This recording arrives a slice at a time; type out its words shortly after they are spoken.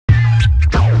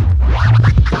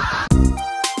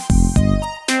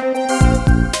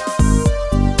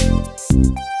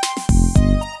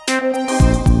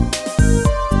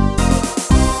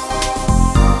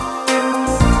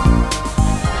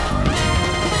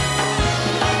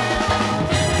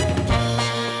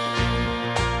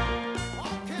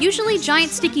Usually,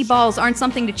 giant sticky balls aren't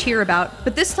something to cheer about,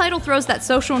 but this title throws that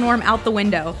social norm out the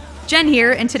window. Jen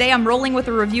here, and today I'm rolling with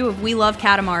a review of We Love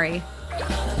Katamari.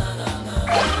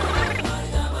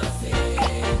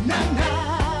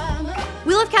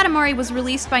 We Love Katamari was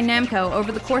released by Namco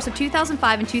over the course of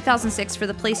 2005 and 2006 for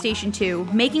the PlayStation 2,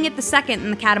 making it the second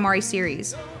in the Katamari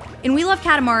series. In We Love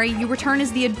Katamari, you return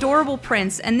as the adorable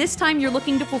prince, and this time you're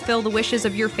looking to fulfill the wishes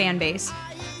of your fanbase.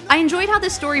 I enjoyed how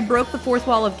this story broke the fourth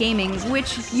wall of gaming,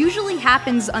 which usually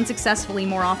happens unsuccessfully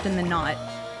more often than not.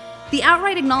 The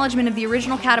outright acknowledgement of the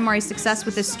original Katamari's success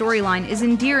with this storyline is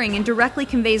endearing and directly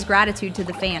conveys gratitude to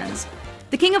the fans.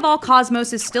 The King of all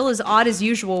Cosmos is still as odd as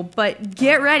usual, but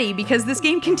get ready because this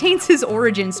game contains his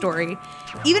origin story.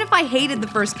 Even if I hated the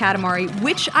first Katamari,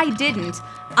 which I didn't,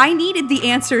 I needed the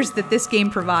answers that this game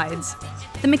provides.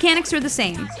 The mechanics are the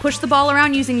same. Push the ball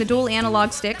around using the dual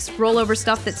analog sticks, roll over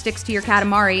stuff that sticks to your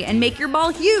Katamari, and make your ball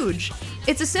huge!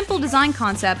 It's a simple design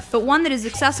concept, but one that is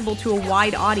accessible to a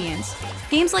wide audience.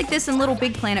 Games like this and Little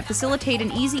Big Planet facilitate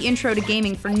an easy intro to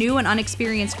gaming for new and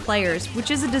unexperienced players,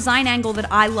 which is a design angle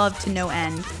that I love to no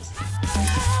end.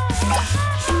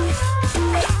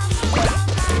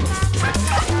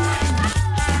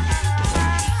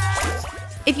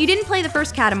 If you didn't play the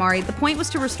first Katamari, the point was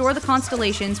to restore the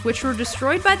constellations, which were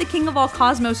destroyed by the King of all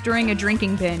Cosmos during a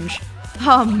drinking binge.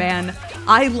 Oh man,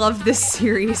 I love this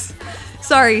series.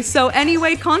 Sorry, so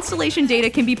anyway, constellation data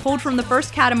can be pulled from the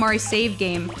first Katamari save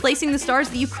game, placing the stars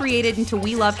that you created into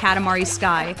We Love Katamari's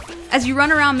sky. As you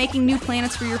run around making new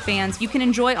planets for your fans, you can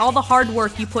enjoy all the hard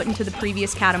work you put into the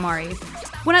previous Katamari.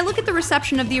 When I look at the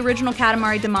reception of the original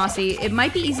Katamari Damacy, it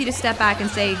might be easy to step back and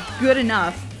say, good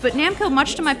enough, but Namco,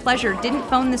 much to my pleasure, didn't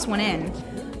phone this one in.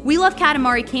 We Love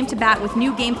Katamari came to bat with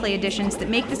new gameplay additions that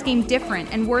make this game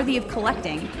different and worthy of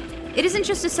collecting. It isn't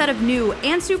just a set of new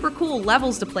and super cool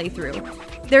levels to play through.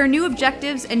 There are new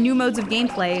objectives and new modes of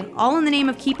gameplay, all in the name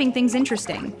of keeping things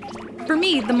interesting. For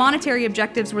me, the monetary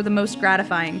objectives were the most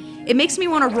gratifying. It makes me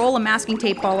want to roll a masking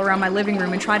tape ball around my living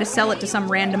room and try to sell it to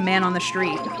some random man on the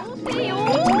street.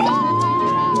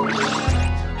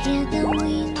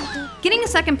 Getting a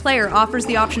second player offers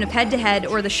the option of head-to-head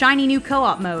or the shiny new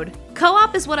co-op mode.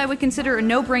 Co-op is what I would consider a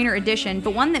no-brainer addition,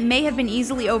 but one that may have been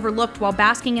easily overlooked while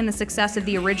basking in the success of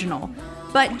the original.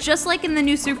 But just like in the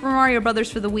new Super Mario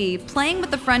Bros. For the Wii, playing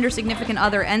with a friend or significant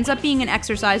other ends up being an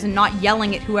exercise in not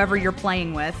yelling at whoever you're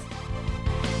playing with.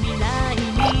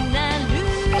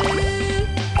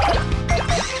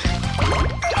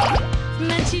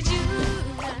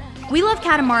 We Love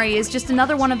Katamari is just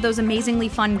another one of those amazingly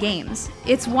fun games.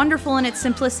 It's wonderful in its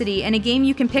simplicity and a game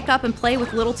you can pick up and play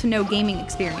with little to no gaming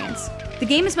experience. The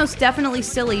game is most definitely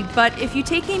silly, but if you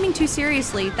take gaming too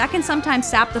seriously, that can sometimes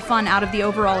sap the fun out of the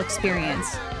overall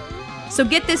experience. So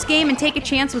get this game and take a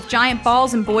chance with giant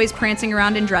balls and boys prancing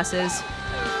around in dresses.